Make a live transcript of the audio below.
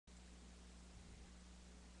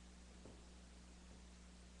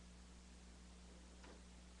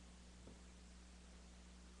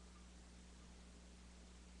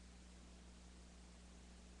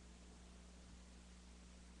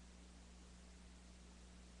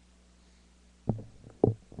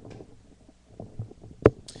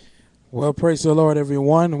Well, praise the Lord,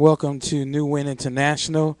 everyone. Welcome to New Win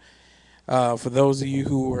International. For those of you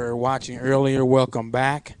who were watching earlier, welcome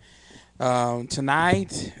back.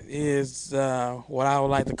 Tonight is what I would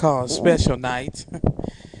like to call a special night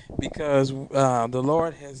because the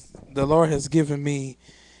Lord has given me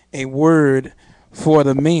a word for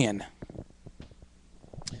the men,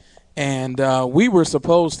 and we were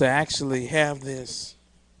supposed to actually have this.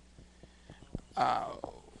 Uh,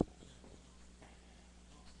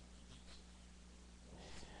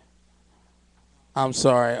 I'm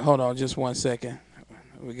sorry. Hold on, just one second.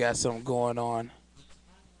 We got something going on.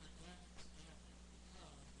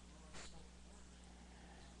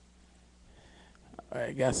 All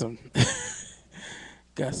right, got some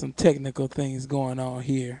technical things going on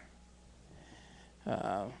here.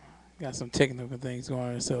 Uh, got some technical things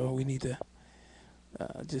going on, so we need to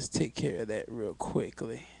just take care of that real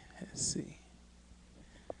quickly. Let's see.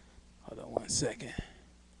 Hold on one second.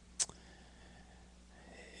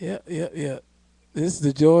 Yep, yep, yep. This is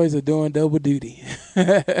the joys of doing double duty.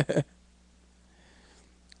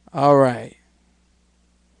 All right.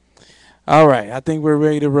 All right. I think we're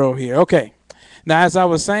ready to roll here. Okay. Now, as I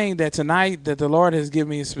was saying that tonight, that the Lord has given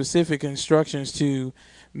me specific instructions to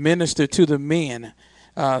minister to the men,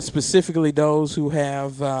 specifically those who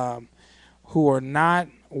are not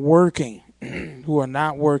working, who are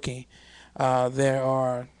not working. There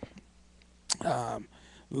are um,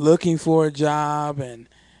 looking for a job and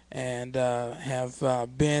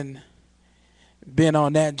have been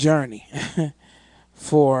on that journey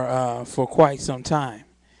for quite some time,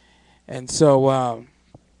 and so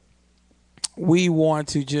we want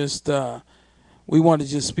to just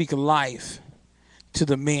speak life to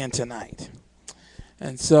the men tonight.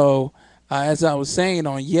 And so, as I was saying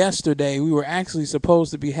on yesterday, we were actually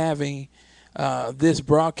supposed to be having this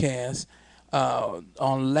broadcast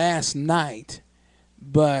on last night,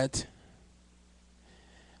 but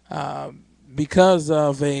uh, because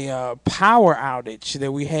of a power outage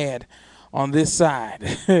that we had on this side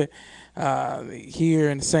here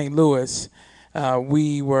in St. Louis,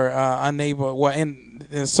 we were unable, well, in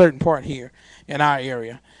a certain part here in our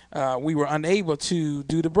area, we were unable to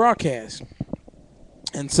do the broadcast.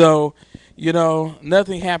 And so,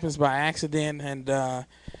 nothing happens by accident, and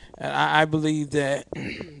I believe that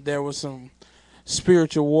there was some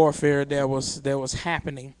spiritual warfare that was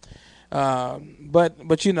happening. But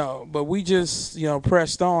we just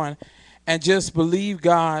pressed on and just believe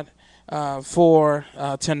God for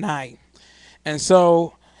tonight. And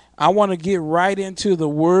so I want to get right into the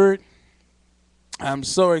word. I'm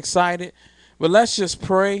so excited. But let's just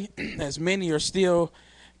pray as many are still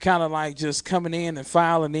kind of like just coming in and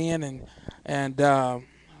filing in, and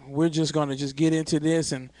we're just going to just get into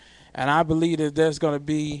this, and I believe that there's going to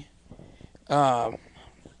be uh,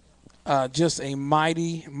 just a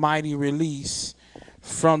mighty, mighty release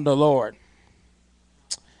from the Lord.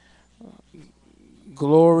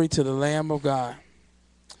 Glory to the Lamb of God.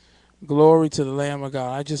 Glory to the Lamb of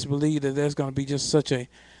God. I just believe that there's going to be just such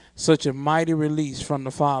a mighty release from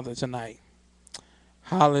the Father tonight.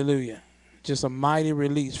 Hallelujah. Just a mighty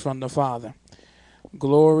release from the Father.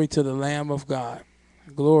 Glory to the Lamb of God.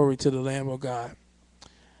 Glory to the Lamb of God.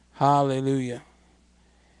 Hallelujah.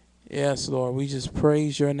 Yes, Lord, we just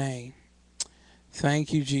praise your name.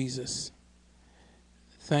 Thank you, Jesus.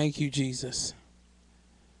 Thank you, Jesus.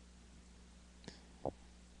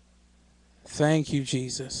 Thank you,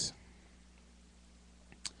 Jesus.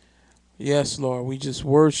 Yes, Lord, we just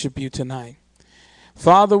worship you tonight.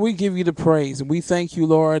 Father, we give you the praise, and we thank you,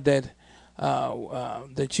 Lord, that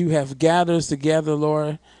you have gathered us together,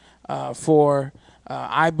 Lord, for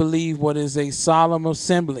I believe what is a solemn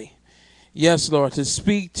assembly. Yes, Lord, to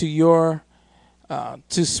speak to your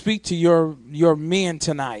men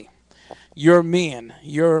tonight, your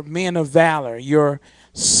men of valor, your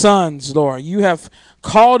sons, Lord. You have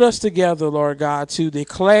called us together, Lord God, to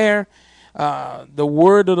declare the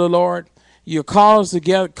word of the Lord. You called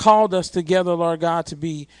us together, Lord God,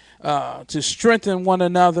 to strengthen one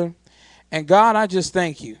another. And God, I just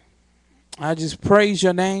thank you. I just praise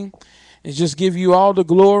your name and just give you all the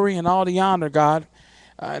glory and all the honor, God.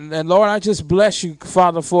 And Lord, I just bless you,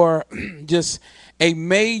 Father, for just a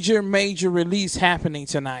major, major release happening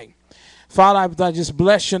tonight. Father, I just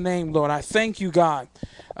bless your name, Lord. I thank you, God,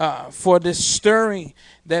 for this stirring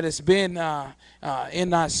that has been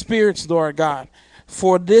in our spirits, Lord God,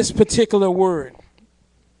 for this particular word,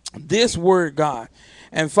 God.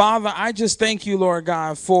 And Father, I just thank you, Lord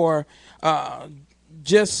God, for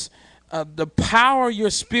just the power of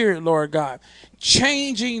your spirit, Lord God,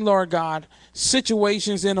 changing, Lord God,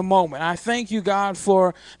 situations in a moment. I thank you, God,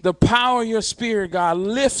 for the power of your spirit, God,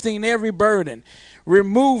 lifting every burden,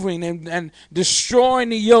 removing and destroying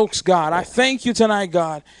the yokes, God. I thank you tonight,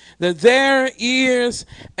 God, that there is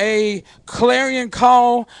a clarion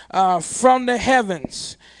call from the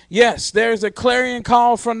heavens. Yes, there is a clarion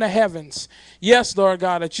call from the heavens. Yes, Lord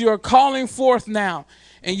God, that you are calling forth now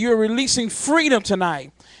and you're releasing freedom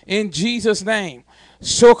tonight in Jesus' name.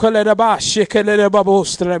 He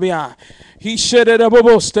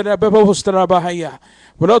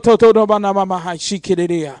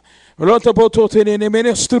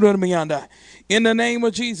in the name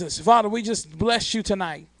of Jesus. Father, we just bless you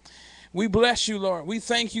tonight. We bless you, Lord. We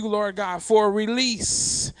thank you, Lord God, for a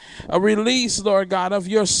release, Lord God, of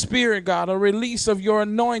your spirit, God, a release of your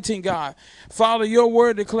anointing, God. Father, your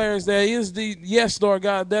word declares there is yes, Lord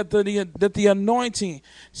God, that the anointing,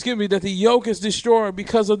 that the yoke is destroyed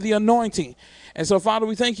because of the anointing. And so, Father,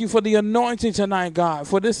 we thank you for the anointing tonight, God,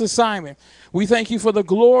 for this assignment. We thank you for the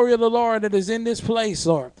glory of the Lord that is in this place,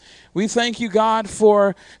 Lord. We thank you, God,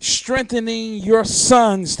 for strengthening your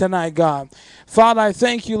sons tonight, God. Father, I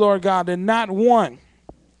thank you, Lord God, that not one,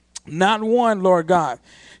 Lord God,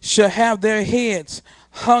 shall have their heads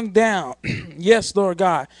hung down. Yes, Lord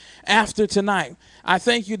God, after tonight. I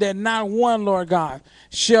thank you that not one, Lord God,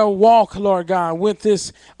 shall walk, Lord God, with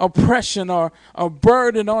this oppression or a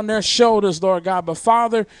burden on their shoulders, Lord God. But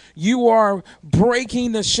Father, you are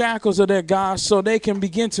breaking the shackles of their God so they can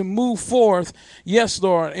begin to move forth, yes,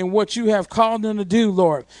 Lord, in what you have called them to do,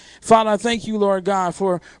 Lord. Father, I thank you, Lord God,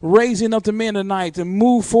 for raising up the men tonight to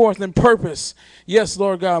move forth in purpose. Yes,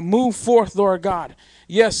 Lord God, move forth, Lord God.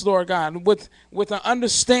 Yes, Lord God, with an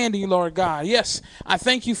understanding, Lord God. Yes, I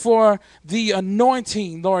thank you for the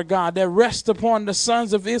anointing, Lord God, that rests upon the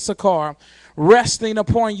sons of Issachar, resting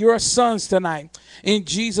upon your sons tonight in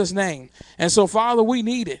Jesus' name. And so, Father, we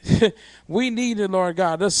need it. We need it, Lord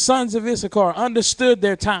God. The sons of Issachar understood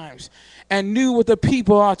their times and knew what the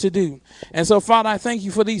people ought to do. And so, Father, I thank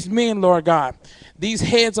you for these men, Lord God, these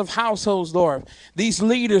heads of households, Lord, these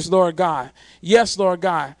leaders, Lord God. Yes, Lord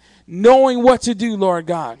God. Knowing what to do, Lord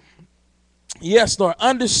God. Yes, Lord.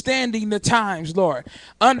 Understanding the times, Lord.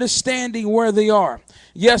 Understanding where they are.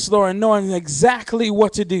 Yes, Lord. Knowing exactly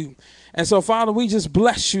what to do. And so, Father, we just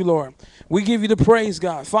bless you, Lord. We give you the praise,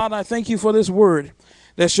 God. Father, I thank you for this word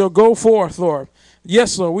that shall go forth, Lord.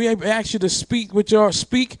 Yes, Lord. We ask you to speak,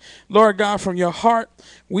 Lord God, from your heart.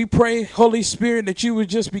 We pray, Holy Spirit, that you would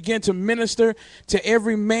just begin to minister to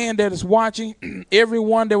every man that is watching,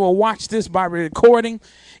 everyone that will watch this by recording,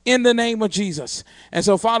 in the name of Jesus. And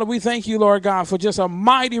so, Father, we thank you, Lord God, for just a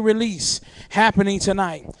mighty release happening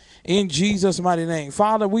tonight in Jesus' mighty name.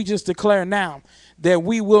 Father, we just declare now that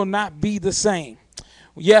we will not be the same.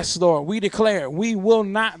 Yes, Lord, we declare we will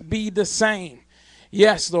not be the same.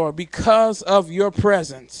 Yes, Lord, because of your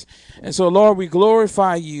presence. And so, Lord, we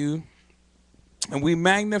glorify you and we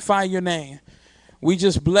magnify your name. We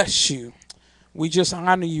just bless you. We just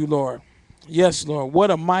honor you, Lord. Yes, Lord, what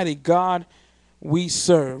a mighty God we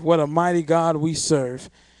serve. What a mighty God we serve.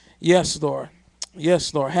 Yes, Lord.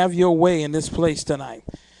 Yes, Lord. Have your way in this place tonight.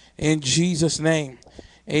 In Jesus' name.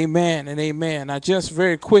 Amen and amen. Now, just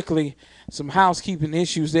very quickly, some housekeeping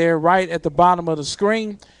issues there. Right at the bottom of the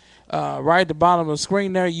screen,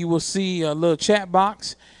 there, you will see a little chat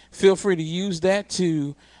box. Feel free to use that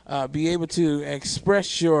to be able to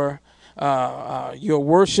express your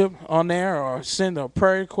worship on there, or send a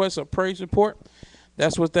prayer request or praise report.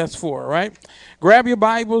 That's what that's for, right? Grab your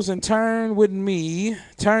Bibles and turn with me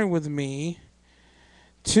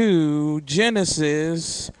to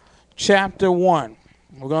Genesis chapter 1.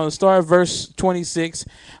 We're going to start at verse 26.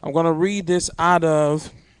 I'm going to read this out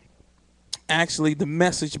of, actually, the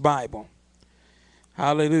Message Bible.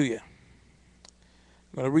 Hallelujah.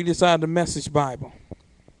 I'm going to read this out of the Message Bible.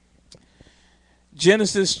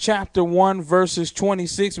 Genesis chapter 1, verses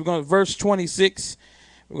 26. We're going to verse 26.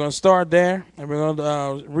 We're going to start there, and we're going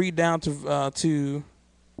to read down to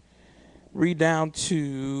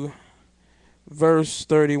verse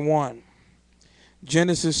 31.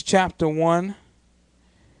 Genesis chapter 1,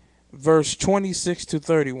 verse 26 to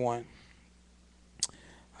 31.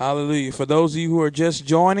 Hallelujah. For those of you who are just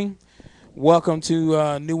joining, welcome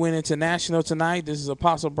to New Win International tonight. This is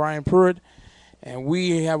Apostle Brian Pruitt, and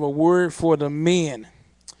we have a word for the men.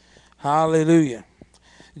 Hallelujah.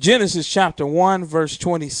 Genesis chapter 1, verse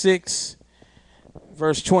 26.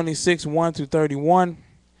 Verse 26, 1 through 31.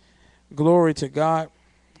 Glory to God.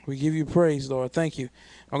 We give you praise, Lord. Thank you.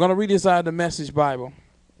 I'm going to read this out of the Message Bible.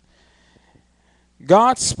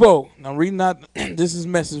 God spoke. Now, reading out, this is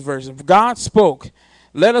Message version. God spoke,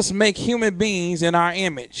 let us make human beings in our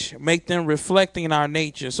image, make them reflecting our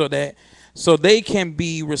nature, so they can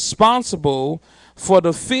be responsible for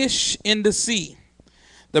the fish in the sea,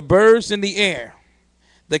 the birds in the air,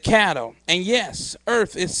 the cattle, and yes,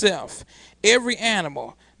 earth itself, every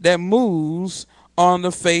animal that moves on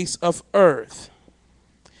the face of earth.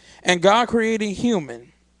 And God created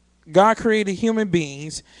human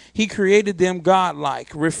beings. He created them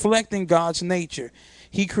godlike, reflecting God's nature.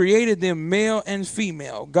 He created them male and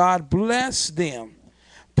female. God blessed them.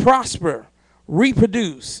 Prosper,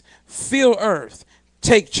 reproduce, fill earth,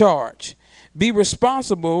 take charge. Be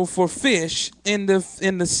responsible for fish in the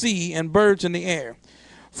sea and birds in the air,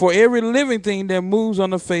 for every living thing that moves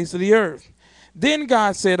on the face of the earth. Then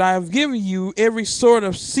God said, I have given you every sort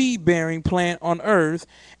of seed-bearing plant on earth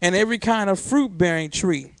and every kind of fruit-bearing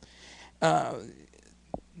tree,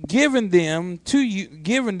 given them to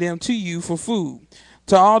you for food.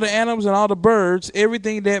 To all the animals and all the birds,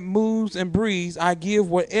 everything that moves and breathes, I give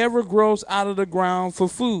whatever grows out of the ground for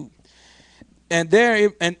food. And there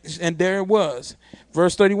it was.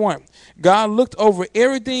 Verse 31. God looked over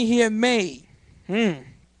everything he had made.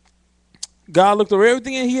 God looked over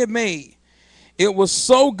everything he had made. It was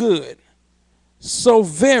so good, so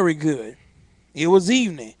very good. It was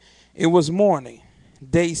evening. It was morning.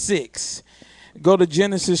 Day 6. Go to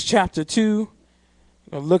Genesis chapter 2.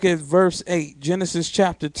 Look at verse 8. Genesis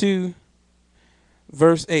chapter 2,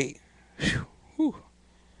 verse 8. Whew.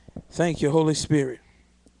 Thank you, Holy Spirit.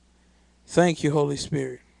 Thank you, Holy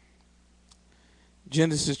Spirit.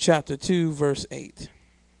 Genesis chapter 2, verse 8.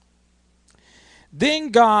 Then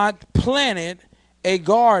God planted a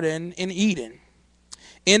garden in Eden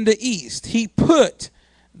in the east. He put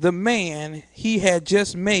the man he had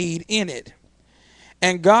just made in it.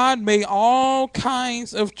 And God made all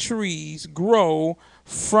kinds of trees grow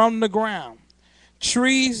from the ground.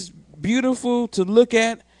 Trees beautiful to look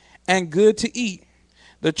at and good to eat.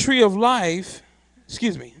 The tree of life,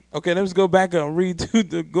 Okay, let's go back and read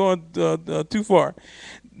too far.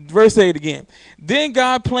 Verse 8 again. Then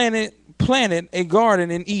God planted a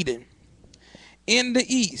garden in Eden in the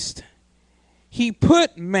east. He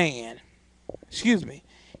put the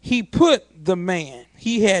man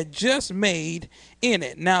he had just made in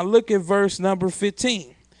it. Now look at verse number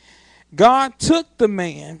 15. God took the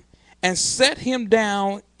man and set him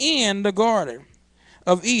down in the garden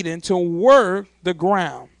of Eden to work the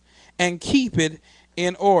ground and keep it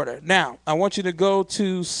in order. Now, I want you to go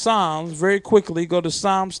to Psalms very quickly. Go to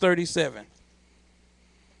Psalms 37.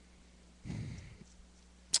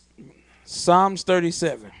 Psalms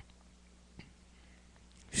 37.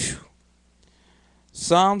 Whew.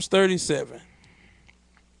 Psalms 37.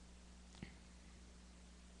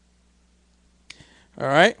 All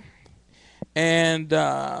right. And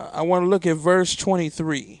I want to look at verse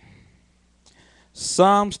 23.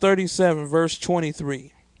 Psalms 37, verse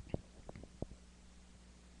 23.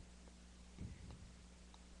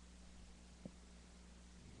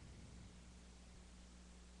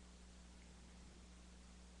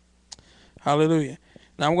 Hallelujah.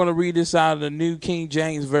 Now I'm going to read this out of the New King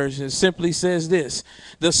James Version. It simply says this: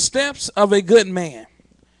 the steps of a good man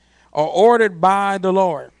are ordered by the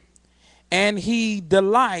Lord, and he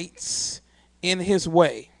delights in his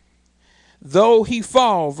way. Though he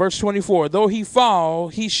fall, verse 24, though he fall,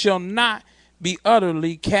 he shall not be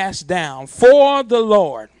utterly cast down, for the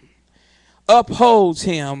Lord upholds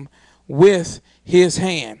him with his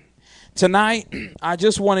hand. Tonight, I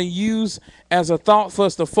just want to use as a thought for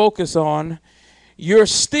us to focus on, you're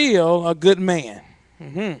still a good man.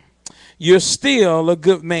 You're still a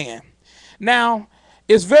good man. Now,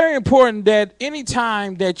 it's very important that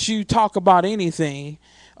anytime that you talk about anything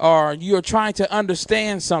or you're trying to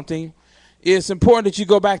understand something, it's important that you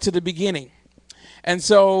go back to the beginning. And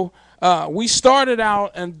so we started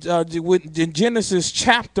out in Genesis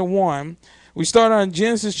chapter 1. We start on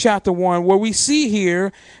Genesis chapter 1, where we see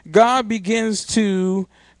here God begins to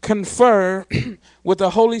confer with the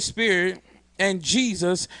Holy Spirit and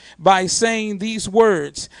Jesus by saying these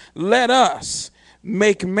words: let us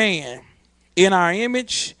make man in our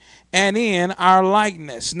image and in our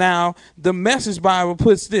likeness. Now, the Message Bible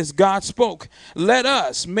puts this: God spoke, let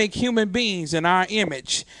us make human beings in our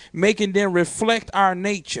image, making them reflect our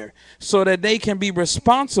nature so that they can be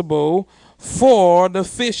responsible for the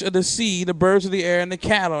fish of the sea, the birds of the air, and the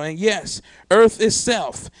cattle, and yes, earth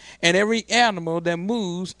itself, and every animal that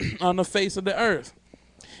moves on the face of the earth.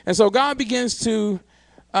 And so God begins to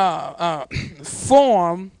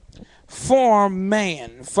form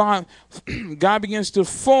man. God begins to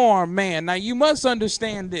form man. Now, you must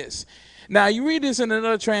understand this. Now, you read this in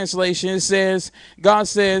another translation. It says, God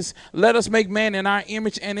says, let us make man in our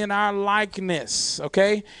image and in our likeness.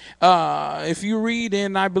 Okay? If you read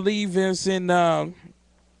in, I believe it's in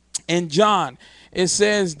John, it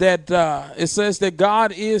says that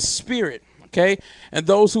God is spirit. Okay, and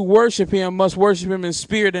those who worship him must worship him in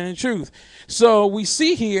spirit and in truth. So we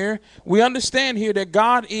see here, we understand here that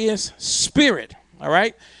God is spirit. All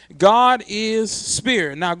right, God is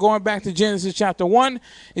spirit. Now going back to Genesis chapter 1,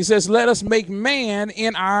 it says, let us make man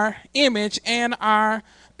in our image and our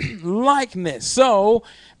likeness. So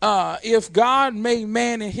if God made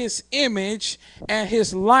man in his image and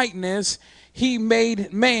his likeness, he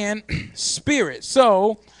made man spirit.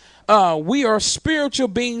 So we are spiritual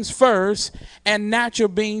beings first and natural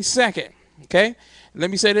beings second. Okay,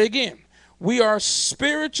 let me say that again. We are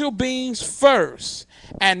spiritual beings first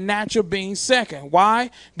and natural beings second. Why?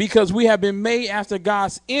 Because we have been made after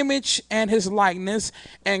God's image and his likeness,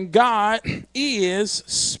 and God is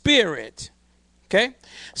spirit. Okay,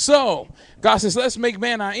 so God says, let's make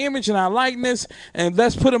man our image and our likeness, and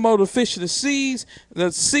let's put him over the fish of the seas,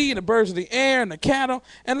 the sea, the birds of the air, and the cattle,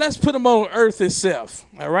 and let's put him over earth itself.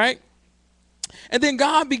 All right. And then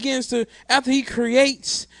God begins to, after he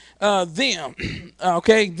creates them,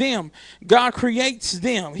 God creates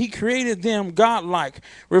them. He created them godlike,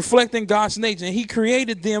 reflecting God's nature. And he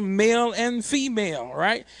created them male and female,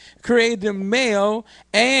 right? Created them male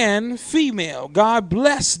and female. God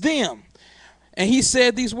blessed them. And he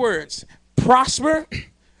said these words: prosper,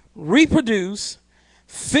 reproduce,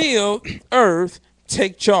 fill earth,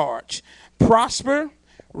 take charge. Prosper,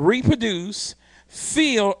 reproduce,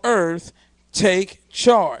 fill earth, take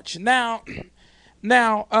charge. Now,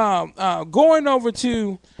 going over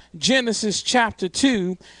to Genesis chapter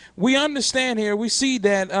 2, we understand here, we see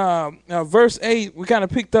that verse 8, we kind of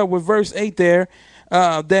picked up with verse 8 there,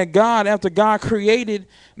 that God, after God created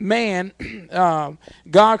man,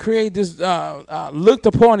 God created this, looked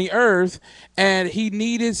upon the earth, and he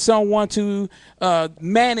needed someone to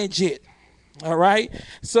manage it. All right.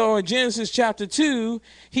 So in Genesis chapter 2,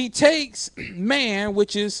 he takes man,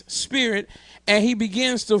 which is spirit, and he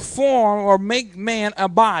begins to form or make man a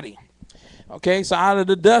body. Okay. So out of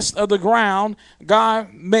the dust of the ground,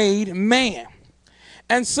 God made man.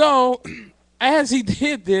 And so as he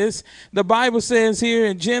did this, the Bible says here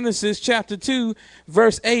in Genesis chapter 2,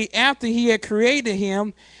 verse 8, after he had created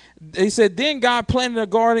him, he said, then God planted a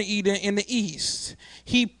garden of Eden in the east.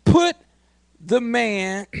 He put the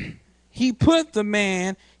man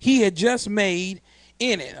he had just made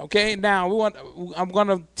in it. Okay, now I'm going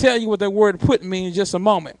to tell you what that word put means in just a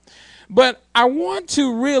moment. But I want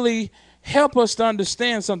to really help us to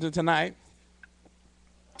understand something tonight,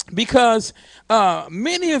 because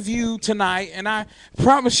many of you tonight, and I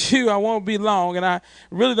promise you I won't be long, and I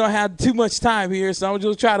really don't have too much time here, so I'll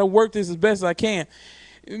just try to work this as best as I can.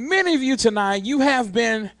 Many of you tonight, you have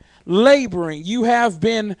been laboring. You have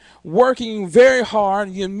been working very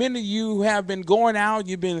hard. Many of you have been going out.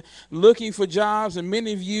 You've been looking for jobs, and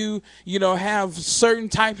many of you, have certain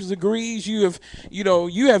types of degrees. You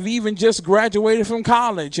have even just graduated from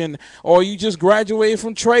college, or you just graduated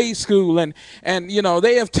from trade school, and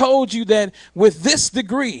they have told you that with this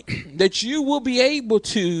degree that you will be able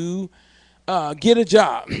to get a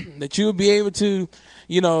job, that you will be able to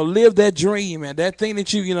live that dream, and that thing that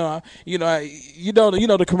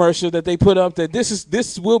the commercial that they put up, that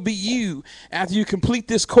this will be you after you complete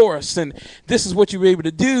this course, and this is what you're able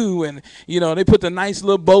to do. And they put the nice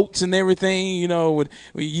little boats and everything, with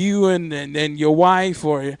you and your wife,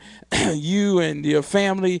 or you and your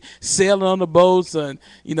family sailing on the boats, and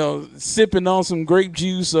sipping on some grape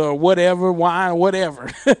juice or whatever, wine,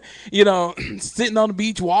 whatever, sitting on the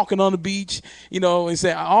beach, walking on the beach, and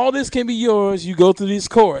say all this can be yours. You go through this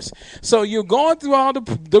course. So you're going through all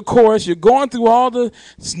the course, you're going through all the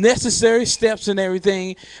necessary steps and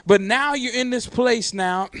everything, but now you're in this place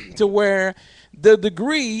now to where the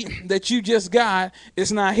degree that you just got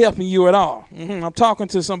is not helping you at all. I'm talking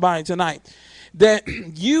to somebody tonight that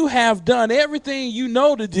you have done everything you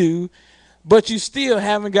know to do, but you still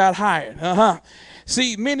haven't got hired.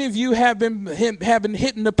 See, many of you have been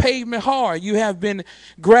hitting the pavement hard. You have been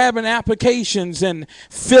grabbing applications and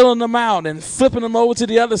filling them out and flipping them over to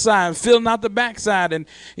the other side and filling out the backside, and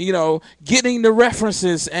getting the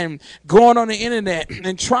references and going on the internet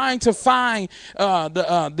and trying to find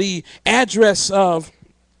the address of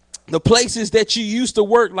the places that you used to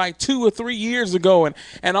work like 2 or 3 years ago,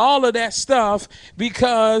 and all of that stuff,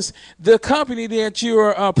 because the company that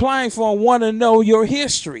you're applying for want to know your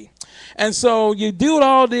history. And so you do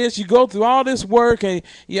all this, you go through all this work, and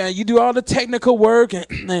you do all the technical work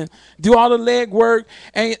and do all the leg work,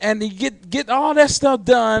 and you get all that stuff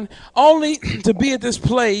done, only to be at this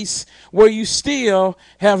place where you still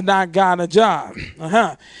have not gotten a job.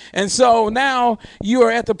 And so now you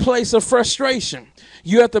are at the place of frustration.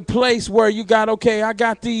 you at the place where you got, okay, I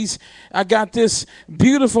got this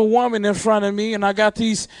beautiful woman in front of me, and I got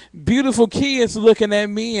these beautiful kids looking at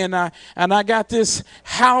me, and I got this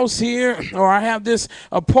house here, or I have this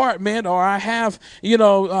apartment, or I have,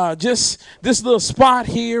 just this little spot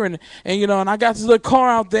here, and I got this little car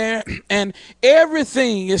out there, and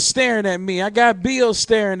everything is staring at me. I got bills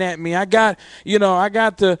staring at me. I got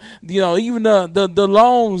the, even the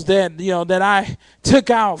loans that I took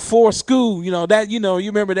out for school, you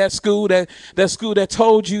remember that school that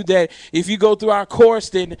told you that if you go through our course,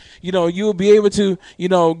 then you'll be able to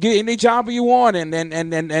get any job you want,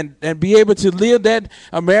 and be able to live that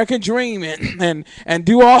American dream, and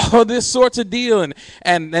do all this sorts of deal,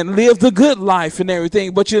 and live the good life and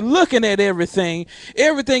everything. But you're looking at everything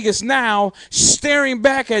is now staring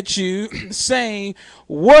back at you, saying,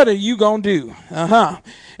 what are you gonna do?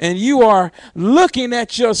 And you are looking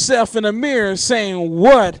at yourself in the mirror saying,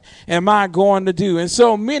 what am I going to do? And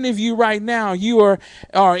so many of you right now, you are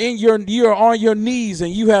on your knees,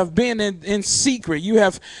 and you have been in secret. You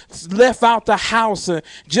have left out the house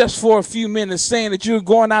just for a few minutes, saying that you were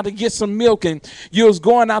going out to get some milk, and you was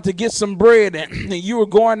going out to get some bread, and you were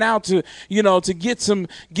going out to to get some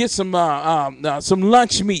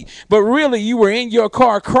lunch meat. But really, you were in your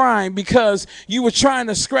car crying because you were trying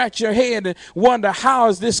to scratch your head and wonder, how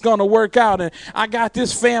is this going to work out? And I got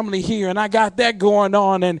this family here, and I got that going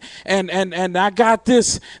on, and I got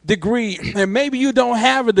this degree, and maybe you don't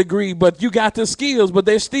have a degree, but you got the skills, but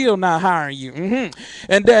they're still not hiring you.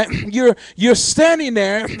 And that you're standing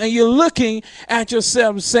there, and you're looking at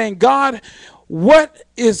yourself saying, God, what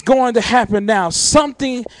is going to happen now?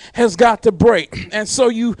 Something has got to break. And so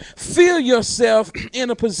you feel yourself in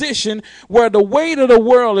a position where the weight of the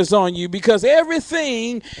world is on you, because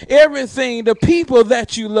everything, the people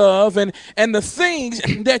that you love and the things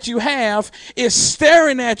that you have is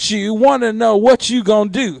staring at you, want to know what you gonna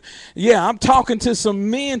do. Yeah, I'm talking to some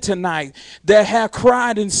men tonight that have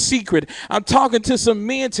cried in secret. I'm talking to some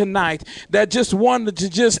men tonight that just wanted to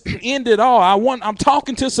just end it all. I'm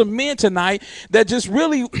talking to some men tonight that just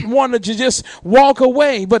really wanted to just walk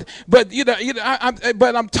away. But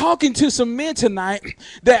I'm talking to some men tonight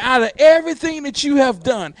that out of everything that you have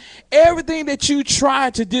done, everything that you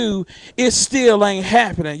tried to do, it still ain't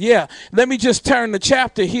happening. Yeah, let me just turn the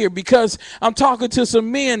chapter here, because I'm talking to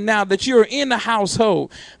some men now that you're in the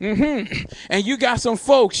household. And you got some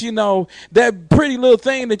folks, that pretty little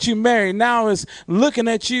thing that you married now is looking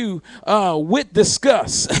at you with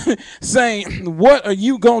disgust, saying, what are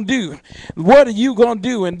you gonna do? What are you gonna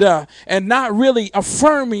do? And not really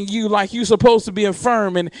affirming you like you're supposed to be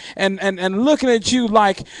affirmed, and looking at you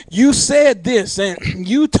like, you said this, and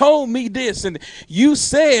you told me this, and you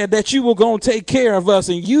said that you were gonna take care of us,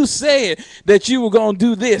 and you said that you were gonna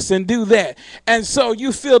do this and do that. And so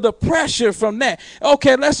you feel the pressure from that.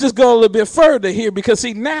 Okay, let's just go a little bit further here, because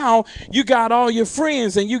see, now you got all your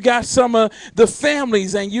friends, and you got some of the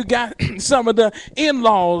families, and you got some of the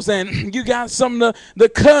in-laws, and you got some of the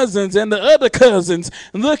cousins and the other cousins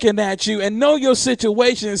looking at you and know your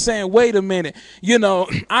situation and saying, wait a minute,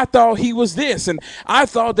 I thought he was this, and I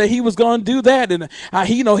thought that he was going to do that, and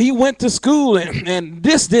he went to school, and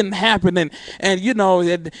this didn't happen, and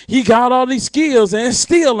he got all these skills, and it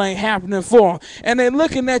still ain't happening for him. And they're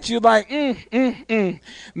looking at you like,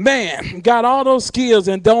 man, got all those skills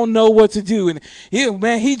and don't know what to do. And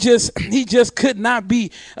he just could not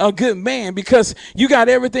be a good man, because you got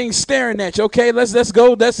everything staring at you. Okay, let's just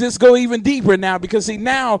go even deeper now, because see,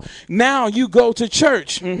 now you go to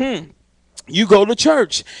church. You go to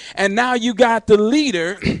church, and now you got the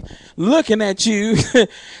leader looking at you,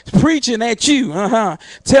 preaching at you,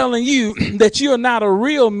 telling you that you're not a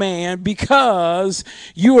real man because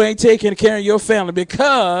you ain't taking care of your family,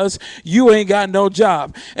 because you ain't got no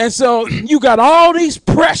job. And so you got all these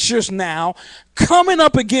pressures now coming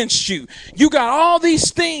up against you. You got all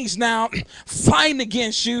these things now fighting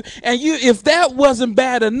against you, and if that wasn't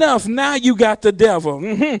bad enough, now you got the devil.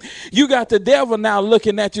 You got the devil now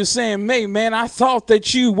looking at you saying, hey man, I thought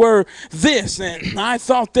that you were this, and I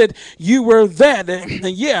thought that you were that,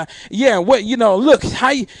 and what, look,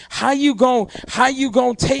 how you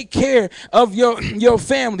gonna take care of your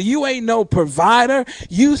family? You ain't no provider.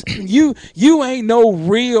 You ain't no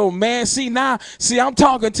real man. See, I'm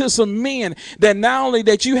talking to some men that not only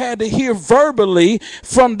that you had to hear verbally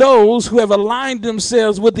from those who have aligned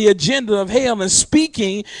themselves with the agenda of hell and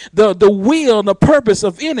speaking the will and the purpose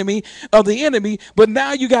of the enemy, but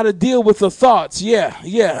now you got to deal with the thoughts. You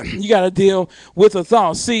got to deal with the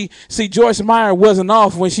thoughts. See, see, Joyce Meyer wasn't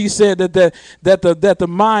off when she said that the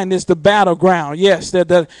mind is the battleground. Yes,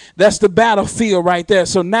 that's the battlefield right there.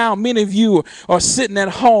 So now many of you are sitting at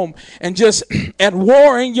home and just at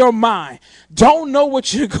war in your mind. Don't know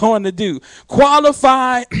what you're going to do.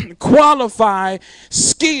 Qualified,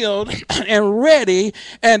 skilled, and ready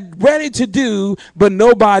to do, but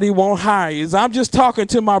nobody won't hire you. I'm just talking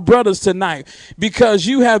to my brothers tonight because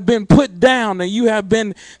you have been put down and you have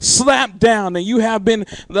been slapped down and you have been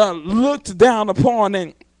looked down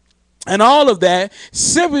upon and all of that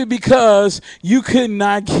simply because you could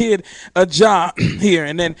not get a job here.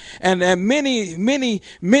 And then and many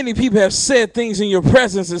people have said things in your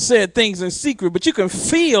presence and said things in secret, but you can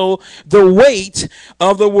feel the weight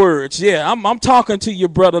of the words. Yeah, I'm talking to you,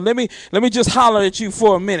 brother. Let me just holler at you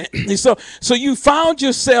for a minute. So you found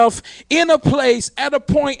yourself in a place, at a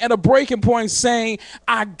breaking point, saying,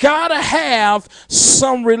 I gotta have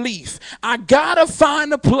some relief. I gotta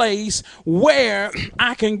find a place where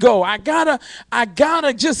I can go. I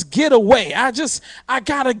gotta just get away. I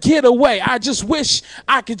gotta get away. I just wish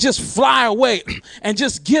I could just fly away and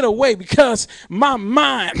just get away because my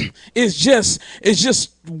mind is just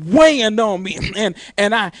weighing on me,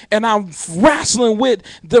 and I'm wrestling with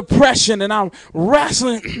depression, and I'm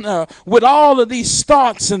wrestling with all of these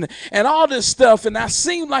thoughts and all this stuff, and I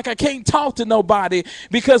seem like I can't talk to nobody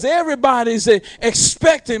because everybody's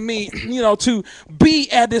expecting me, to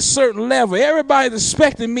be at this certain level. Everybody's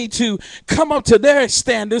expecting me to come up to their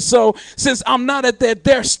standards. So since I'm not at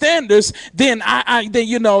their standards, then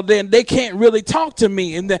then they can't really talk to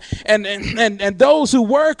me, and those who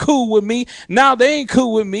were cool with me, now they ain't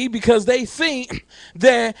cool with me because they think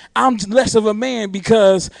that I'm less of a man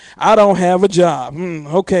because I don't have a job.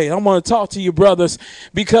 Okay, I'm going to talk to you, brothers,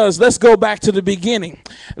 because let's go back to the beginning.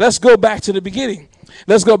 Let's go back to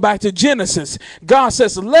Genesis. God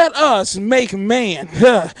says, let us make man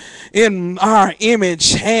in our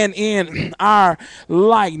image and in our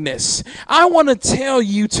likeness. I want to tell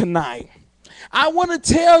you tonight that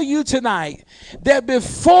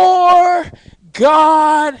before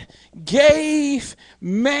God gave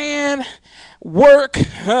man work,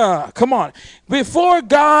 before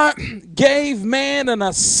God gave man an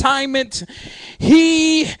assignment,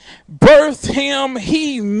 he birthed him,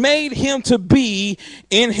 he made him to be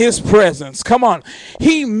in his presence.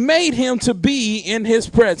 He made him to be in his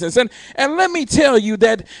presence. And let me tell you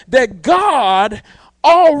that God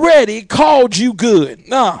already called you good.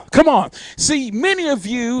 See, many of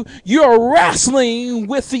you're wrestling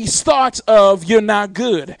with these thoughts of you're not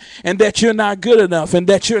good and that you're not good enough and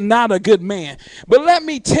that you're not a good man. But let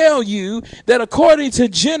me tell you that according to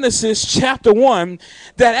Genesis chapter 1,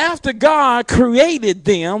 that after God created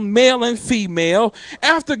them, male and female,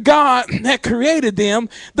 after God had created them,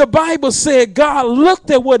 the Bible said God looked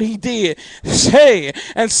at what he did,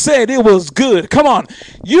 and said it was good.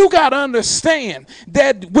 You got to understand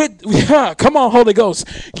that Holy Ghost,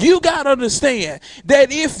 you got to understand that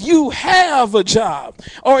if you have a job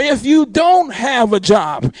or if you don't have a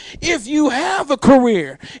job, if you have a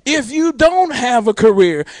career, if you don't have a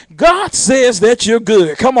career, God says that you're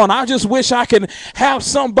good. I just wish I can have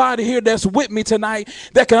somebody here that's with me tonight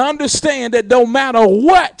that can understand that no matter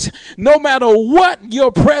what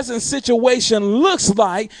your present situation looks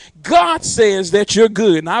like, God says that you're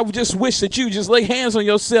good. And I just wish that you just lay hands on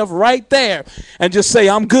yourself right there and just say,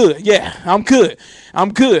 I'm good. Yeah, I'm good.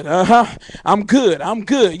 I'm good. I'm good. I'm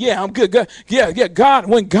good. Yeah, I'm good. Yeah. God,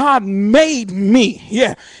 when God made me,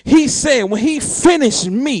 he said, when he finished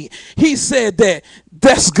me, he said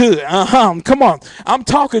that's good. Come on. I'm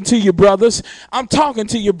talking to you, brothers.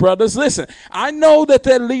 Listen, I know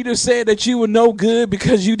that leader said that you were no good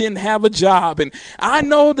because you didn't have a job. And I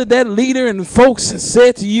know that leader and folks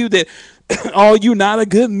said to you that, oh, you're not a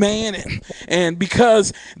good man, and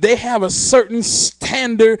because they have a certain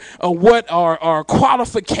standard of what are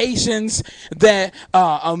qualifications that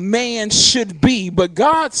a man should be. But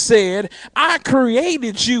God said, I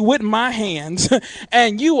created you with my hands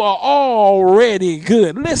and you are already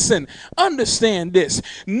good. Listen, understand this.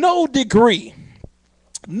 No degree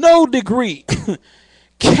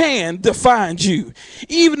can define you.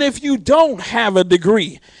 Even if you don't have a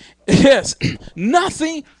degree, yes,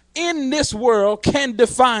 nothing in this world can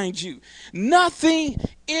define you. Nothing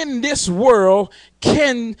in this world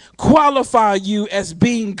can qualify you as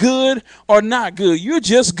being good or not good. You're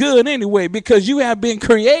just good anyway because you have been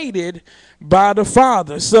created by the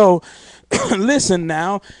Father. So listen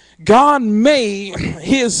now, God made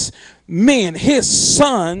his men, his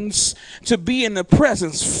sons, to be in the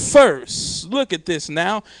presence first. Look at this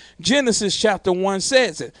now. Genesis chapter 1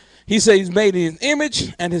 says it. He said he's made in his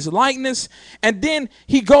image and his likeness. And then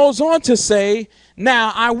he goes on to say,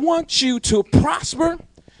 now I want you to prosper.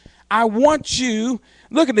 I want you,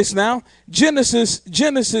 look at this now,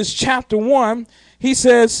 Genesis chapter 1, he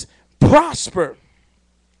says, prosper,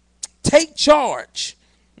 take charge,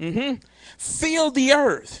 fill the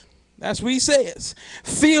earth. That's what he says,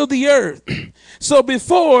 fill the earth. So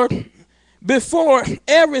before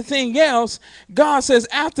everything else, God says,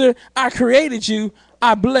 after I created you,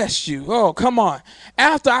 I blessed you. Oh, come on.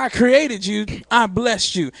 After I created you, I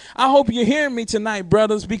blessed you. I hope you're hearing me tonight,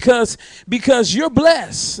 brothers, because you're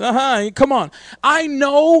blessed. Come on. I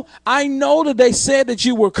know that they said that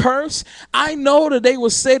you were cursed. I know that they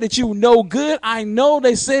would say that you were no good. I know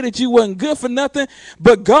they said that you wasn't good for nothing.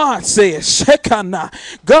 But God said, Shekinah,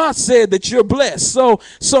 God said that you're blessed.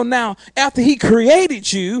 So now, after he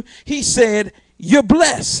created you, he said, you're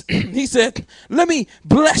blessed. He said, let me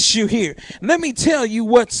bless you here. Let me tell you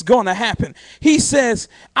what's going to happen. He says,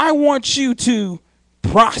 I want you to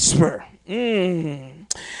prosper. Yeah.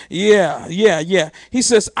 He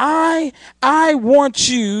says, I want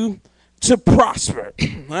you to prosper.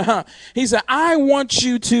 He said, I want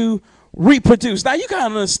you to reproduce. Now you got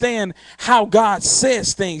to understand how God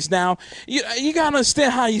says things. Now you got to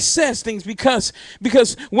understand how he says things, because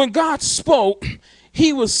when God spoke,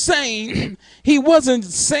 he was saying, he wasn't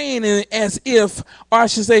saying it as if, or I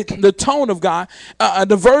should say the tone of God,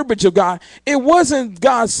 the verbiage of God. It wasn't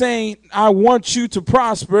God saying, I want you to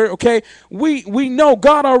prosper. Okay. We know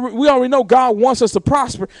God, we already know God wants us to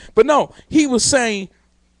prosper, but no, he was saying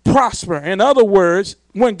prosper. In other words,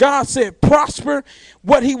 when God said prosper,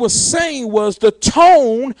 what he was saying was the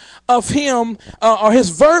tone of him, or his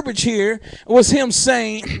verbiage here was him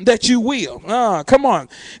saying that you will. Come on.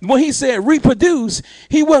 When he said reproduce,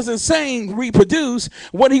 he wasn't saying reproduce.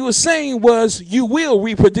 What he was saying was you will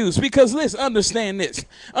reproduce. Because let's understand this.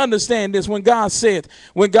 Understand this. When God said,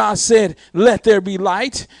 let there be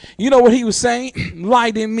light, you know what he was saying?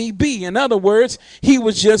 Light in me be. In other words, he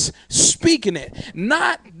was just speaking it.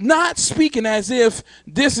 Not speaking as if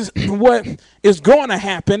this is what is going to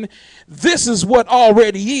happen. This is what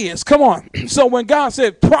already is. Come on. So when God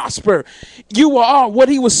said prosper, you are what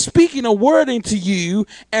he was speaking a word into you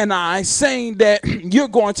and I, saying that you're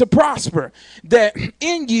going to prosper, that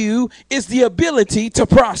in you is the ability to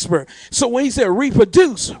prosper. So when he said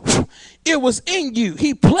reproduce, it was in you.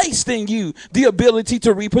 He placed in you the ability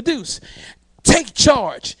to reproduce. Take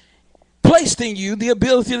charge. Placed in you the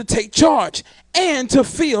ability to take charge and to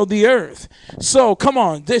fill the earth. So come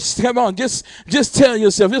on, just tell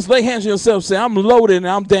yourself, just lay hands on yourself, say, I'm loaded and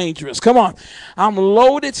I'm dangerous. Come on, I'm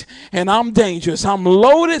loaded and I'm dangerous. I'm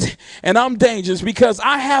loaded and I'm dangerous because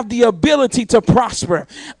I have the ability to prosper.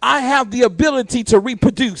 I have the ability to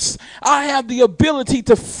reproduce. I have the ability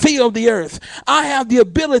to fill the earth. I have the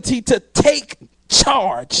ability to take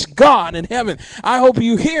charge. God in heaven, I hope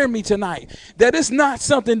you hear me tonight, that it's not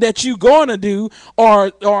something that you're going to do,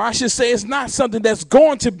 or I should say it's not something that's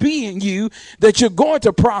going to be in you, that you're going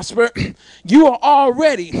to prosper. You are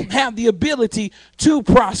already have the ability to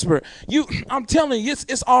prosper. I'm telling you,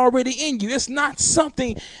 it's already in you. It's not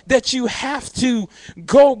something that you have to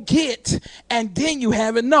go get and then you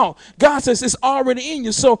have it. No, God says it's already in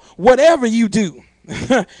you. So whatever you do,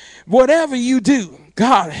 whatever you do,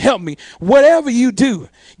 God help me, whatever you do,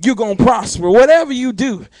 you're going to prosper. Whatever you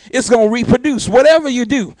do, it's going to reproduce. Whatever you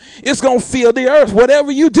do, it's going to fill the earth. Whatever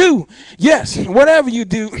you do, yes, whatever you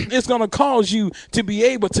do, it's going to cause you to be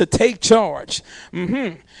able to take charge.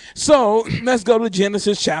 So let's go to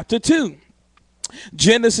Genesis chapter 2.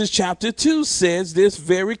 Genesis chapter 2 says this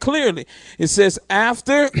very clearly. It says,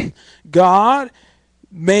 after God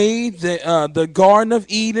made the Garden of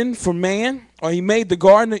Eden for man, or he made the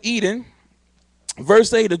Garden of Eden,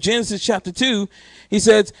 verse 8 of Genesis chapter 2, he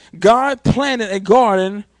says, God planted a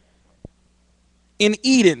garden in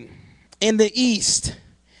Eden, in the east.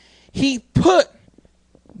 He put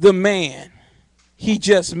the man he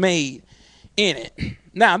just made in it.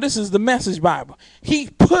 Now, this is the Message Bible. He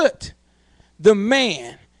put the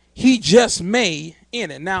man he just made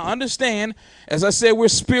in it. Now, understand, as I said, we're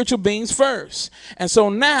spiritual beings first. And so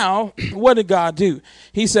now, what did God do?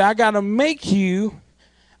 He said, I got to make you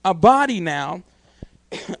a body now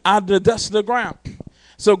out of the dust of the ground.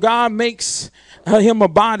 So God makes him a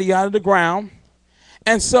body out of the ground.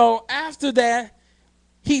 And so after that,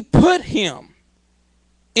 he put him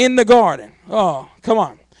in the garden. Oh, come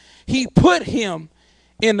on. He put him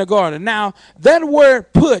in the garden. Now, that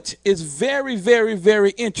word put is very, very,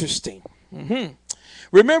 very interesting.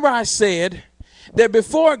 Remember I said that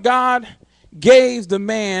before God gave the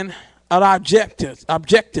man an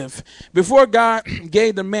objective. Before God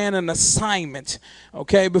gave the man an assignment,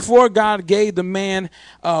 okay, before God gave the man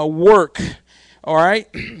work, all right,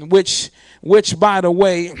 which by the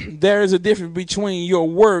way, there is a difference between your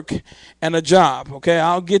work and a job, okay?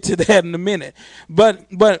 I'll get to that in a minute.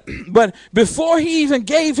 But before he even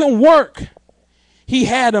gave him work, he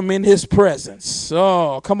had him in his presence.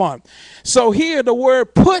 Oh, come on. So here the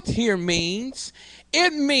word put here means,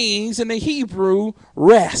 it means in the Hebrew,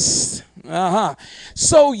 rest.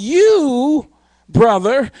 So you,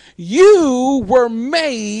 brother, you were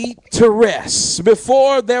made to rest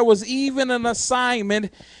before there was even an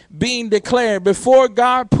assignment being declared. Before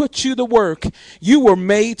God put you to work, you were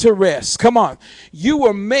made to rest. Come on. You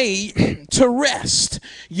were made to rest.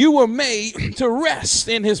 You were made to rest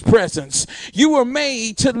in his presence. You were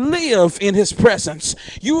made to live in his presence.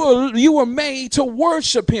 You were made to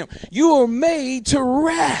worship him. You were made to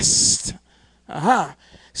rest.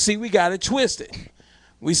 See, we got it twisted.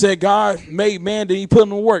 We said God made man, did he put him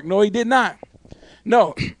to work? No, he did not.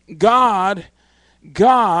 No, God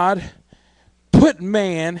put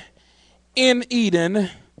man in Eden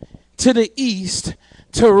to the east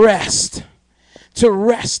to rest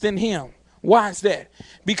in him. Why is that?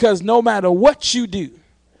 Because no matter what you do,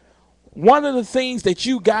 one of the things that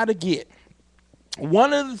you got to get,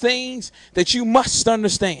 one of the things that you must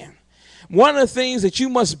understand, one of the things that you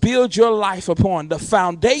must build your life upon, the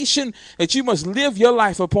foundation that you must live your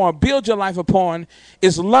life upon, build your life upon,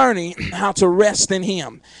 is learning how to rest in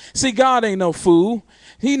him. See, God ain't no fool.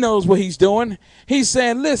 He knows what he's doing. He's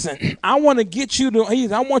saying, listen, I want you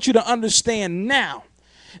to understand now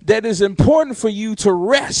that it's important for you to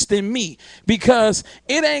rest in me, because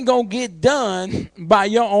it ain't going to get done by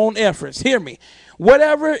your own efforts. Hear me.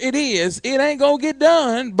 Whatever it is, it ain't going to get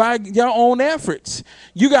done by your own efforts.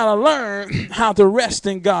 You got to learn how to rest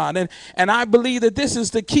in God. And I believe that this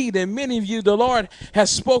is the key that many of you, the Lord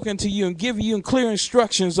has spoken to you and given you clear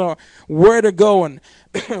instructions on where to go and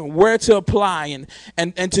where to apply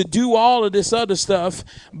and to do all of this other stuff.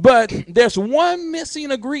 But there's one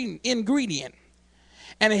missing ingredient.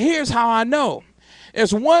 And here's how I know.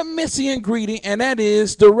 There's one missing ingredient, and that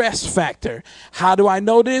is the rest factor. How do I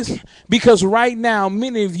know this? Because right now,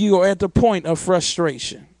 many of you are at the point of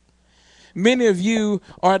frustration. Many of you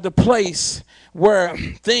are at the place where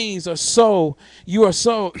you are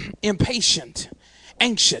so impatient,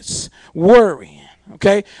 anxious, worrying.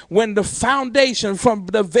 Okay? When the foundation from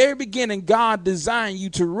the very beginning, God designed you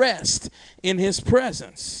to rest in his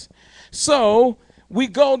presence. So we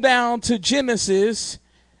go down to Genesis,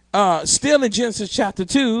 still in Genesis chapter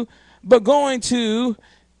 2, but going to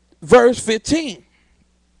verse 15.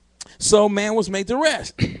 So man was made to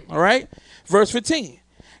rest. All right? Verse 15.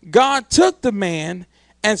 God took the man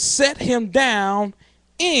and set him down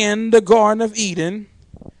in the Garden of Eden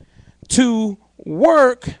to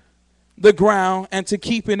work the ground and to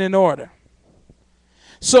keep it in order.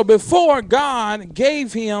 So before God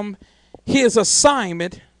gave him his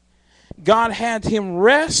assignment, God had him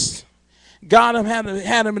rest. God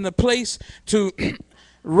had him in a place to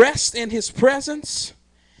rest in his presence.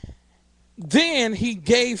 Then he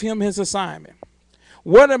gave him his assignment.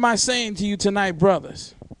 What am I saying to you tonight,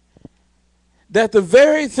 brothers? That the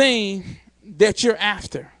very thing that you're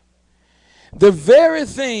after, the very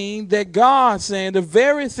thing that God's saying, the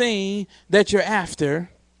very thing that you're after,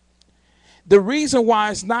 the reason why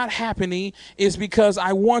it's not happening is because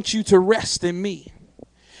I want you to rest in me.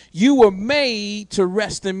 You were made to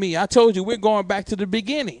rest in me. I told you we're going back to the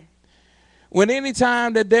beginning. When any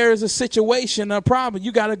time that there is a situation, a problem,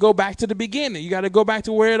 you got to go back to the beginning. You got to go back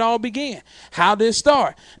to where it all began. How did it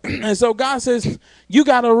start? And so God says, you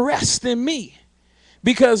got to rest in me.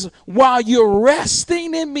 Because while you're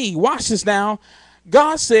resting in me, watch this now,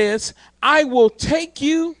 God says, I will take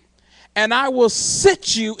you and I will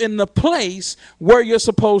sit you in the place where you're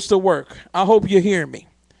supposed to work. I hope you hear me.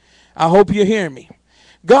 I hope you hear me.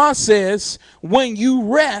 God says, when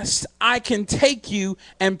you rest, I can take you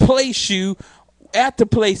and place you in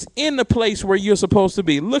the place where you're supposed to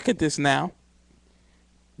be. Look at this now.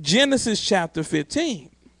 Genesis chapter 15.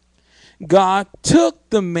 God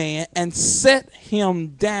took the man and set him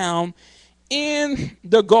down in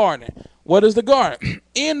the garden. What is the garden?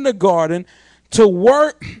 In the garden to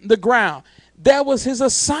work the ground. That was his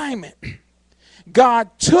assignment.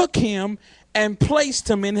 God took him and placed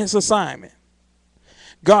him in his assignment.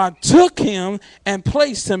 God took him and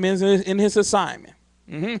placed him in his assignment.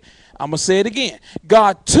 I'm going to say it again.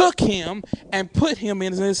 God took him and put him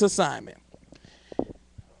in his assignment.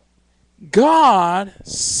 God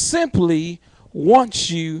simply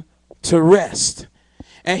wants you to rest.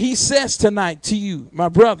 And he says tonight to you, my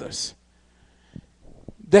brothers,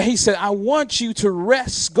 that he said, I want you to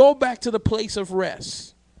rest. Go back to the place of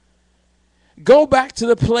rest. Go back to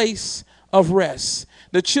the place of rest.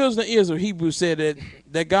 The children of Israel, Hebrews said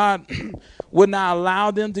that God would not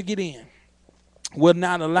allow them to get in, would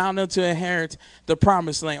not allow them to inherit the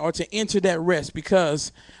promised land or to enter that rest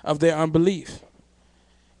because of their unbelief.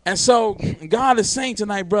 And so God is saying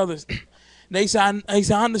tonight, brothers, he said, I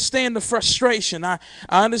understand the frustration. I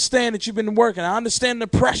understand that you've been working. I understand the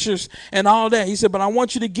pressures and all that. He said, but I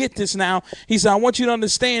want you to get this now. He said, I want you to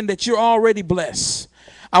understand that you're already blessed.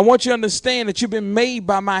 I want you to understand that you've been made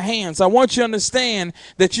by my hands. I want you to understand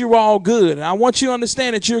that you're all good. I want you to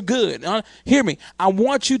understand that you're good. Hear me. I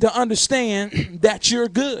want you to understand that you're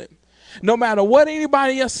good. No matter what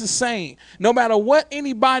anybody else is saying, no matter what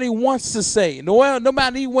anybody wants to say, no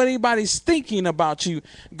matter what anybody's thinking about you,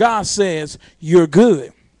 God says you're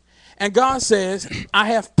good. And God says, I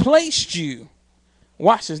have placed you,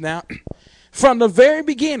 watch this now, from the very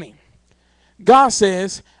beginning. God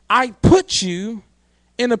says, I put you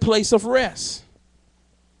in a place of rest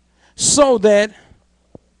so that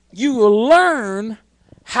you will learn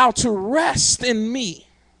how to rest in me.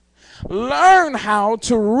 Learn how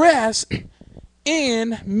to rest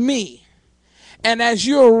in me. And as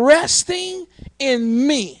you're resting in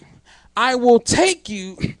me, I will take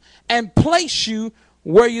you and place you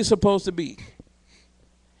where you're supposed to be.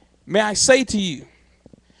 May I say to you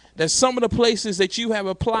that some of the places that you have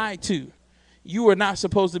applied to, you are not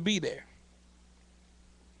supposed to be there.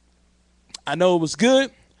 I know it was good.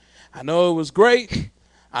 I know it was great.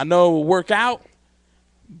 I know it will work out.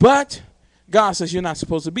 But God says you're not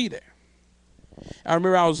supposed to be there. I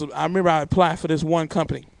remember I applied for this one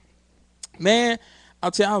company. Man, I'll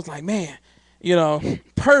tell you, I was like, man,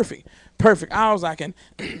 perfect. I can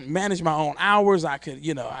manage my own hours. I could,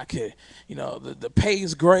 the pay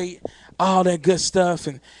is great, all that good stuff.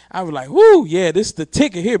 And I was like, whoo, yeah, this is the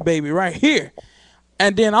ticket here, baby, right here.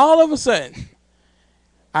 And then all of a sudden,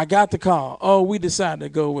 I got the call. Oh, we decided to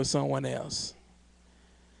go with someone else.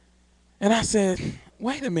 And I said,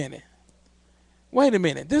 wait a minute.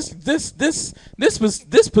 This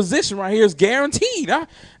position right here is guaranteed. I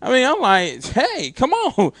mean, I'm like, hey, come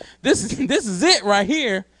on. This is it right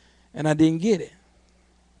here. And I didn't get it.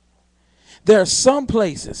 There are some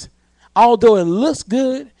places, although it looks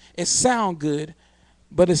good, it sounds good,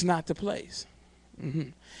 but it's not the place. Mm-hmm.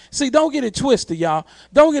 See, don't get it twisted, y'all.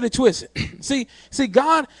 Don't get it twisted. See,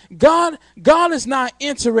 God is not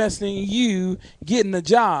interested in you getting a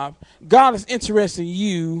job. God is interested in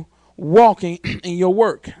you walking in your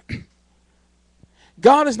work.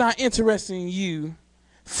 God is not interested in you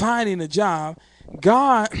finding a job.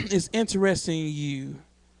 God is interested in you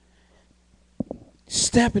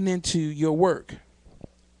stepping into your work.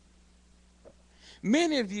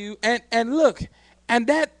 Many of you, and look, and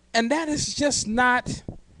that is just not,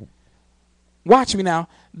 watch me now,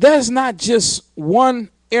 there's not just one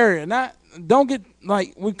area. Don't get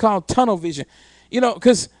like we call tunnel vision.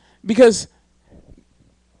 Because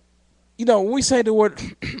when we say the word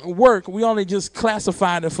work, we only just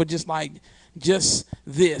classify it for just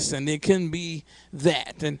this, and it can be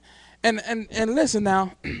that. And listen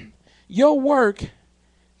now, your work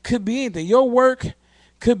could be anything. Your work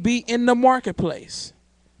could be in the marketplace.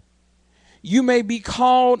 You may be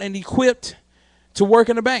called and equipped to work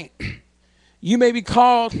in a bank. You may be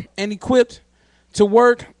called and equipped to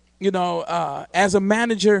work, as a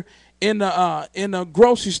manager in a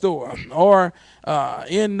grocery store or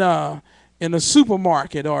in a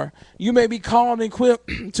supermarket, or you may be called and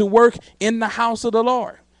equipped to work in the house of the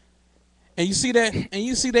Lord. And you see that,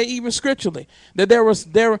 even scripturally, that there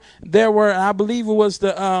were, I believe it was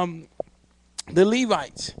the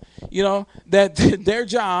Levites, that their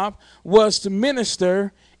job was to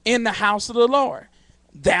minister in the house of the Lord.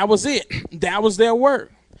 That was it. That was their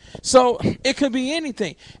work. So it could be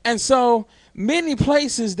anything. And so many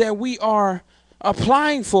places that we are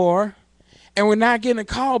applying for, and we're not getting a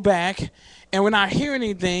call back, and we're not hearing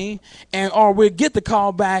anything, or we get the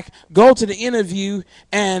call back, go to the interview,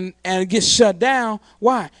 and get shut down.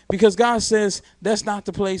 Why? Because God says, that's not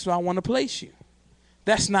the place where I want to place you.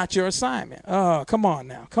 That's not your assignment. Oh, come on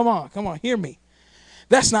now. Come on. Hear me.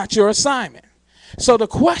 That's not your assignment. So the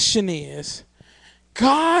question is,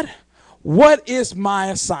 God, what is my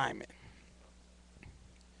assignment?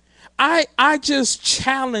 I just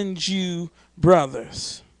challenge you,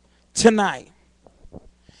 brothers, tonight.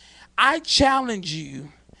 I challenge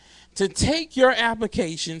you to take your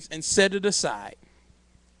applications and set it aside.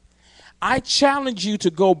 I challenge you to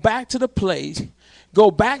go back to the place, go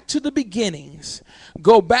back to the beginnings,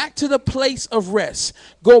 go back to the place of rest,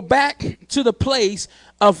 go back to the place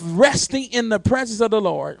of resting in the presence of the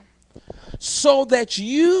Lord. so that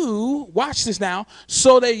you, watch this now,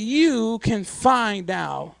 so that you can find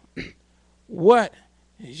out what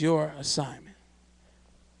is your assignment.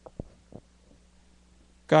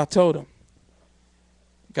 God told him.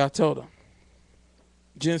 God told him.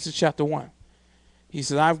 Genesis chapter 1. He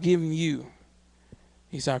said, I've given you.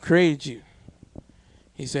 He said, I created you.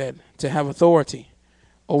 He said, to have authority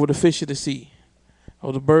over the fish of the sea,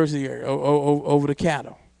 over the birds of the air, over the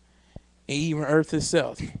cattle, and even earth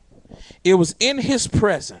itself. It was in his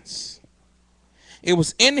presence. It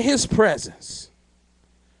was in his presence.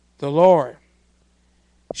 The Lord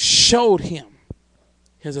showed him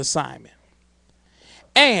his assignment.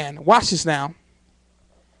 And, watch this now.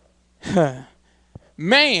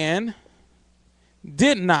 Man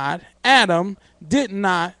did not, Adam did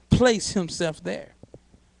not place himself there.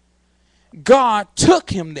 God took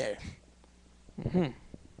him there.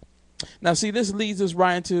 Now see, this leads us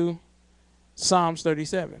right into Psalms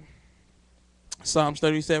 37. Psalms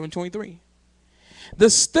 37:23. The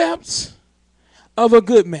steps of a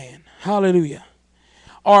good man, hallelujah,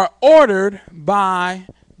 are ordered by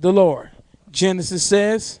the Lord. Genesis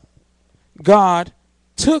says, God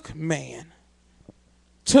took man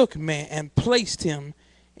and placed him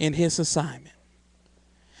in his assignment.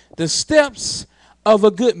 The steps of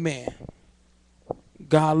a good man,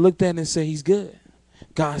 God looked at it and said, he's good.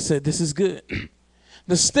 God said, this is good.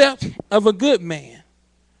 The steps of a good man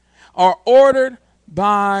are ordered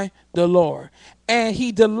by the Lord. And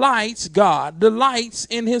he delights, God delights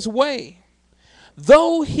in his way.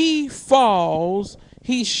 Though he falls,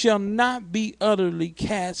 he shall not be utterly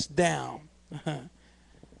cast down.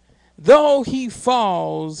 Though he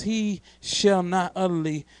falls, he shall not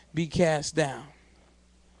utterly be cast down.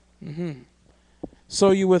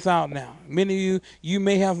 So you without now. Many of you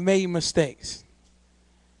may have made mistakes.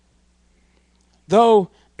 Though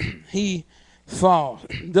he falls,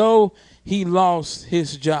 though he lost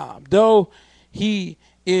his job, though he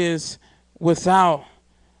is without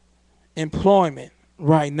employment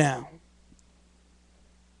right now,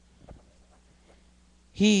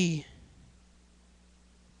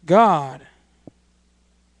 God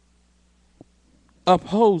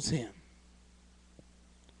upholds him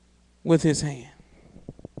with his hand.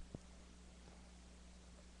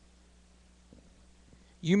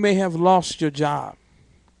 You may have lost your job.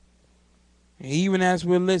 And even as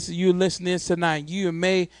you're listening tonight, you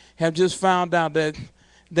may have just found out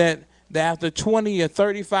that after 20 or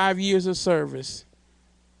 35 years of service,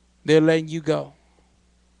 they're letting you go.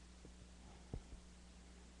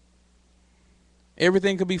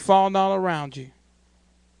 Everything could be falling all around you.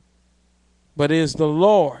 But it is the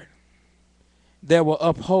Lord that will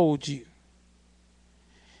uphold you.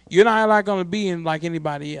 You're not going to be like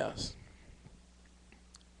anybody else.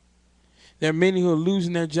 There are many who are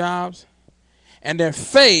losing their jobs, and their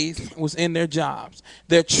faith was in their jobs.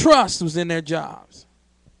 Their trust was in their jobs.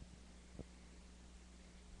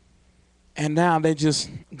 And now they're just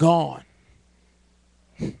gone.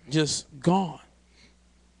 Just gone.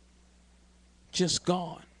 Just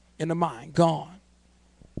gone. In the mind, gone.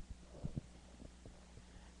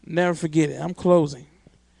 Never forget it. I'm closing.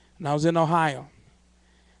 And I was in Ohio.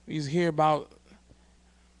 We used to hear about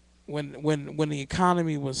when the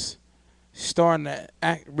economy was starting to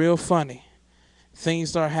act real funny.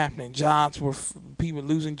 Things started happening. People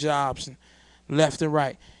losing jobs and left and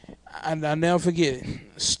right. And I'll never forget it.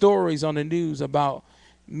 Stories on the news about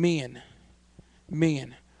men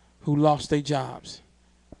who lost their jobs,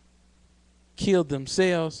 killed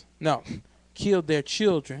themselves, killed their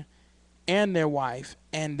children and their wife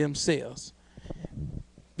and themselves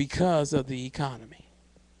because of the economy.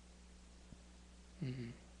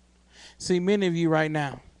 See, many of you right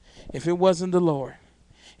now, if it wasn't the Lord,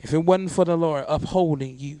 if it wasn't for the Lord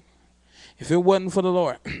upholding you, if it wasn't for the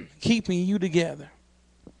Lord keeping you together,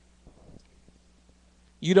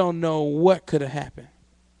 you don't know what could have happened.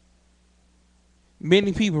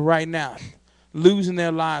 Many people right now losing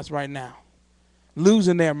their lives right now,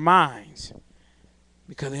 losing their minds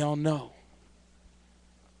because they don't know.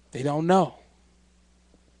 They don't know.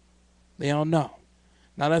 They don't know.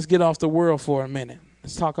 Now let's get off the world for a minute.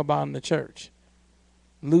 Let's talk about in the church.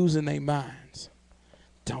 Losing their minds.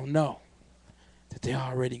 Don't know that they're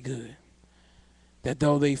already good. That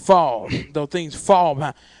though they fall, though things fall,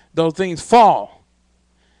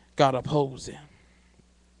 God upholds them.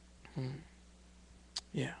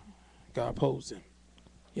 Yeah, God upholds them.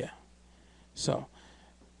 Yeah. So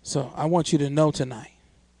I want you to know tonight,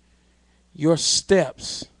 your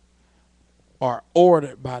steps are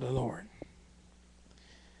ordered by the Lord.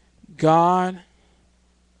 God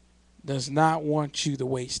does not want you to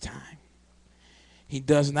waste time. He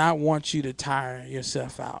does not want you to tire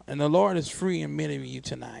yourself out. And the Lord is freeing many of you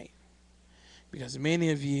tonight. Because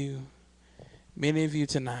many of you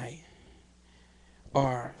tonight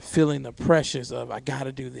are feeling the pressures of, I got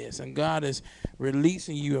to do this. And God is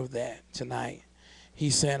releasing you of that tonight. He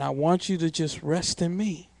said, I want you to just rest in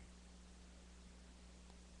me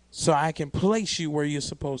so I can place you where you're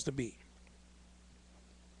supposed to be.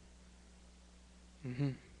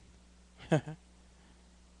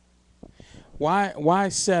 Why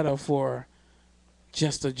settle for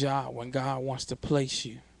just a job when God wants to place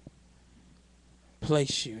you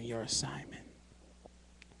in your assignment?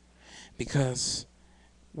 Because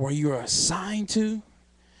where you're assigned to,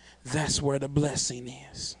 that's where the blessing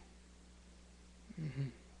is.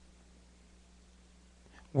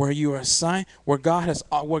 Where you are assigned, where God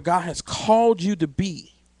has called you to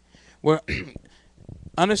be. Where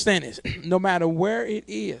understand this, no matter where it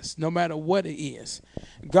is, no matter what it is,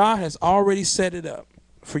 God has already set it up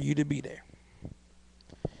for you to be there.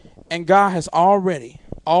 And God has already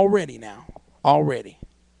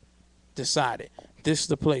decided this is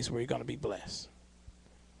the place where you're going to be blessed.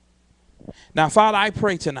 Now, Father, I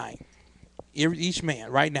pray tonight, each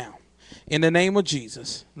man right now, in the name of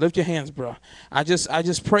Jesus, lift your hands, bro. I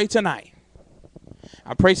just pray tonight.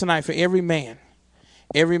 I pray tonight for every man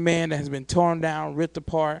that has been torn down, ripped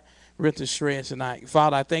apart, ripped to shreds tonight.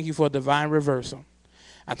 Father, I thank you for a divine reversal.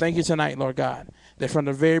 I thank you tonight, Lord God, that from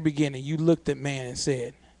the very beginning you looked at man and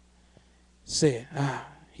said,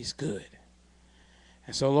 he's good.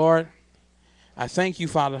 And so, Lord, I thank you,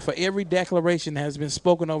 Father, for every declaration that has been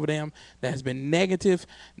spoken over them that has been negative.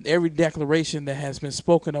 Every declaration that has been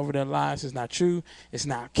spoken over their lives is not true. It's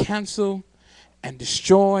now canceled and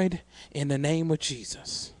destroyed in the name of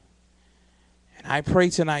Jesus. And I pray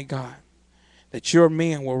tonight, God, that your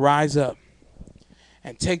men will rise up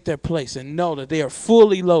and take their place and know that they are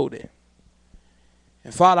fully loaded.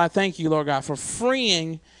 And Father, I thank you, Lord God, for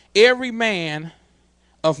freeing every man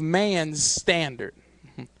of man's standard.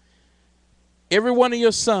 Every one of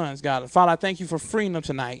your sons, God. Father, I thank you for freeing them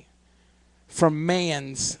tonight from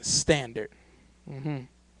man's standard.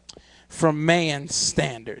 From man's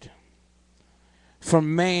standard.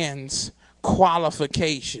 From man's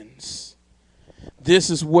qualifications. This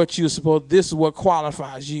is what you're supposed, this is what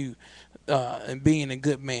qualifies you in being a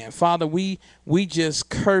good man. Father, we just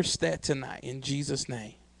curse that tonight in Jesus'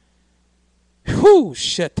 name. Whoo,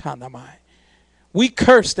 shetanamai. We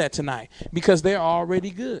curse that tonight because they're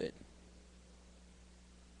already good.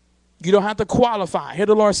 You don't have to qualify. Hear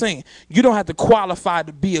the Lord saying, you don't have to qualify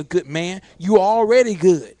to be a good man. You're already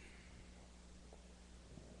good.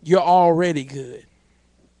 You're already good.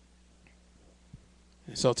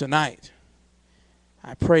 And so tonight,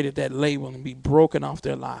 I pray that that label will be broken off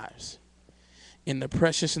their lives. In the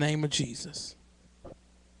precious name of Jesus.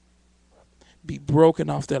 Be broken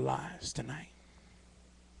off their lives tonight.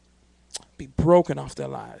 Be broken off their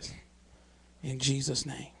lives. In Jesus'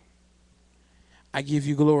 name. I give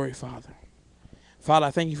you glory, Father. Father,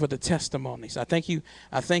 I thank you for the testimonies. I thank you,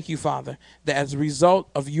 Father, that as a result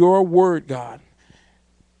of your word, God,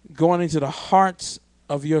 going into the hearts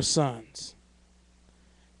of your sons,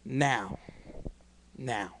 now,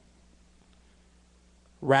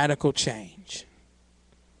 radical change,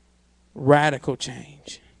 in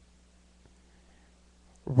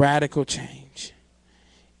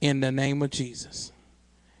the name of Jesus,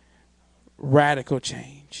 radical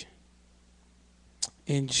change.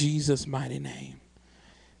 In Jesus' mighty name.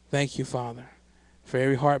 Thank you, Father, for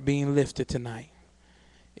every heart being lifted tonight.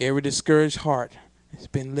 Every discouraged heart has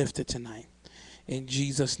been lifted tonight. In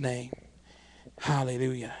Jesus' name.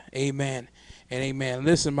 Hallelujah. Amen and amen.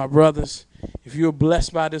 Listen, my brothers, if you're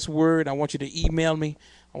blessed by this word, I want you to email me.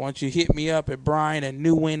 I want you to hit me up at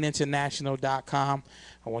brian@newwindinternational.com.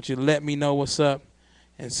 I want you to let me know what's up.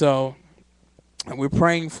 And so, and we're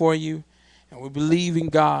praying for you. And we believe in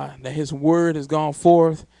God that his word has gone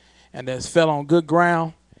forth and that it's fell on good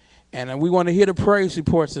ground. And we want to hear the praise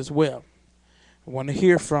reports as well. We want to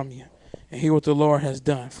hear from you and hear what the Lord has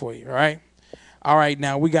done for you, all right? All right,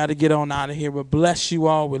 now we got to get on out of here. But bless you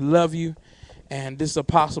all. We love you. And this is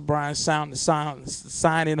Apostle Brian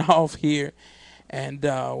signing off here. And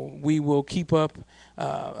we will keep up.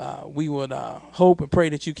 We would hope and pray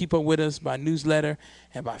that you keep up with us by newsletter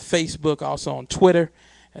and by Facebook, also on Twitter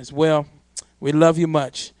as well. We love you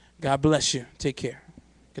much. God bless you. Take care.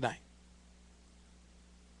 Good night.